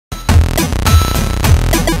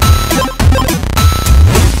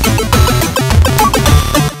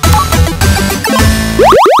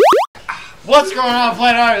going on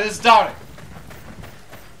Planet Art? This is Dominic.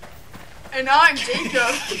 And I'm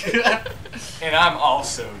Jacob. And I'm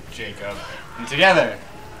also Jacob. And together,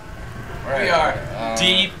 we are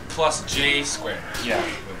D plus J squared. Yeah.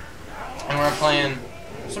 And we're playing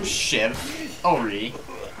some Shiv, Ori,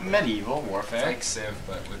 Medieval Warfare. It's like Civ,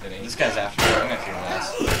 but with an 8. This guy's after me. I'm gonna kill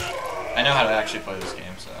this. I know how to actually play this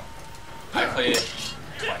game, so. I played it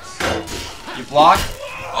twice. You block?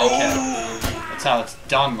 Oh! Okay. That's how it's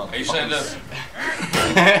done, Are you trying to...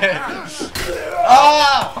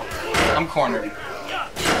 Ah! I'm cornered.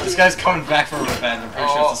 This guy's coming back for revenge. I'm pretty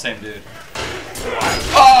sure it's the same dude.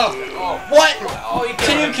 Oh! What? Oh, you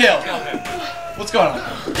Team kill! What's going on?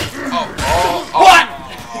 Oh. What?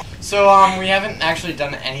 So, we haven't actually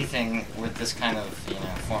done anything with this kind of,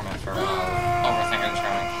 format for a while. Overthinking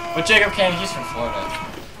trying. But Jacob came, he's from Florida.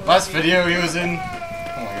 Last video he was in... Oh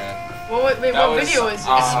my god. What video was it?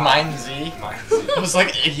 It's Mine Z. It was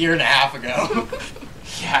like a year and a half ago.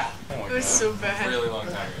 Yeah. Oh my It was god. so bad. A really long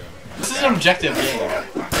time ago. This is an objective game.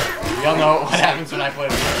 We all know what happens when I play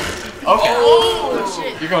this game. Okay. Oh,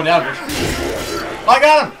 shit. You're going down, bitch. Oh, I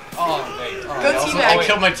got him! Oh, wait. Go teabag. I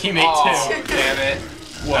killed my teammate too. Damn it.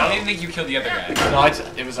 Whoa. I don't even think you killed the other guy. No,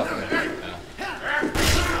 it was up in there.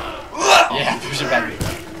 Oh. Yeah, push it back.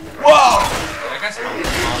 Whoa! That guy's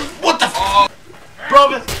What the f? Oh.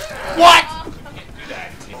 Bro, what? You can't do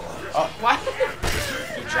that. What?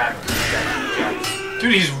 Good job.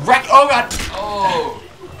 Dude, he's wrecked. Oh god. Oh.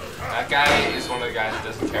 That guy is one of the guys that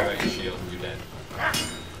doesn't care about your shield and you're dead.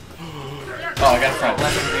 Oh, I got a friend.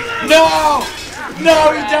 No!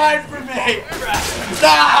 No, he died for me!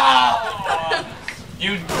 No!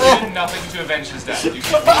 You did nothing to avenge his death. You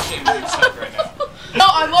should be ashamed of yourself right now. No,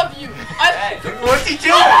 I love you. What's he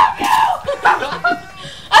doing?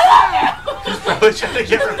 I love you. He's probably trying to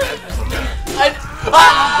get revenge.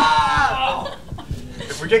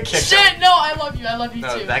 If we get kicked Shit, no, I love you. I love you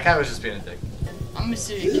no, too. that guy was just being a dick. I'm Mr.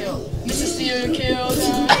 Serial Kill. Mr. Serial Kill.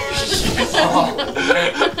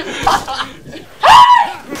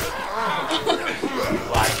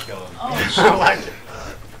 Black kill him. Oh, I like it.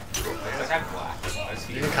 Like I'm black.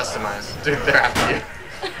 You can customize. Dude, they're after you.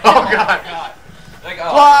 Oh god. Like,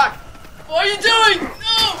 Block! what are you doing?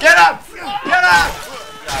 No. Get up! Get up!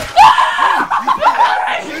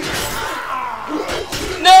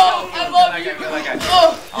 No, I love you.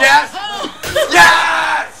 Oh. Yes!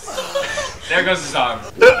 Yes! There goes the song.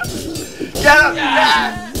 Get up!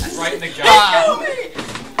 Yes! Right in the gut.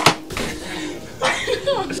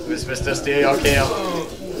 Miss Mr. Stereo Kill.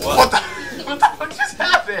 What the fuck just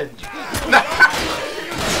happened?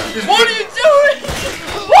 What are you doing?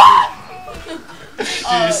 What?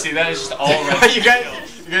 Did you see that? It's just all red. you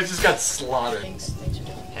guys just got slaughtered. Thanks.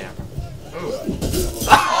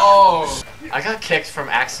 Oh! I got kicked from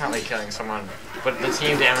accidentally killing someone, but the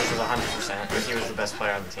team damage was 100%, but he was the best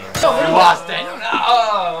player on the team. We lost it!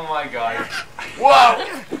 Oh my god. Whoa!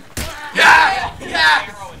 Yes! Yes!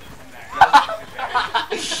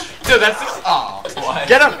 Dude, that's just... Oh. What?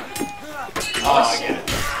 Get him! Oh, I get it.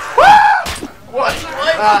 Woo! What?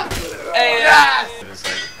 Hey! Yes!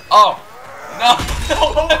 Oh! No!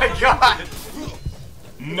 Oh my god!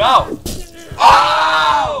 No!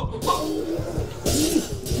 Oh!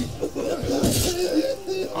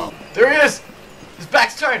 There he is! His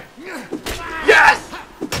back's turned! Yes!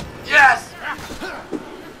 Yes!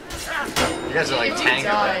 You guys are like tanking,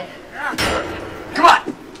 right? Come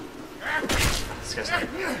on! This guy knows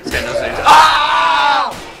what he's doing.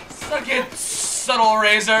 Oh! Suck it, subtle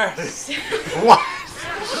razor! What?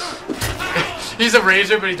 He's a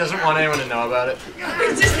razor, but he doesn't want anyone to know about it. He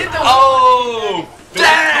just hit the Oh!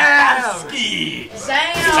 Damn! Ski!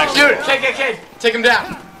 Damn! Dude, KKK, take him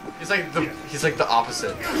down. He's like the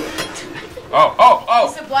opposite. Oh!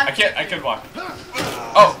 He's a black I can block.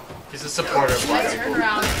 Oh! He's a supporter of black That people.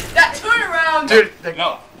 turnaround. That turnaround! Dude,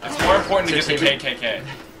 No, it's more important to get the KKK.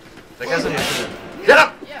 that guy's on your team. Get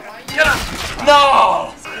him! Yeah, why are you? Get him!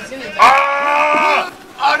 No! He's gonna die. Ah!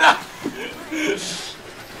 Oh no!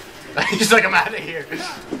 He's like, I'm out of here.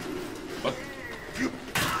 What?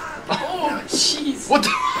 Oh, jeez. What the?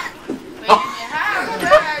 Wait, you have a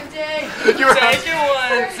bad day. You were Take it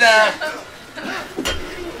once,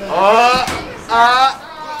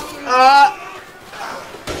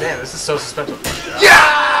 Damn, this is so suspenseful.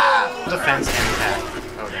 Yeah! Defense and attack.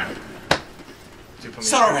 Oh damn.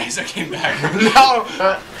 Subtle razor came back. No!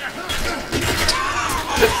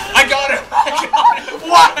 I got him!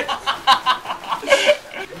 What?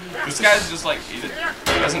 This guy's just like, he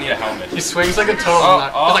doesn't need a helmet. He swings like a total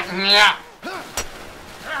nut. He's like, yeah.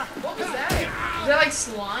 What was that? Is that like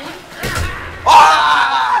slime?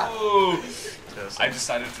 Ah! Oh! I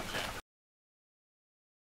decided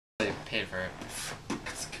to paid for it.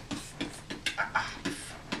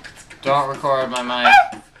 Don't record my mic.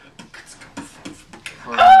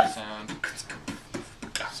 Record my sound.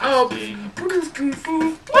 60.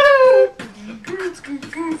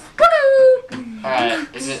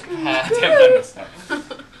 Alright, is it half? Damn, I missed that.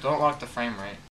 Don't lock the frame rate.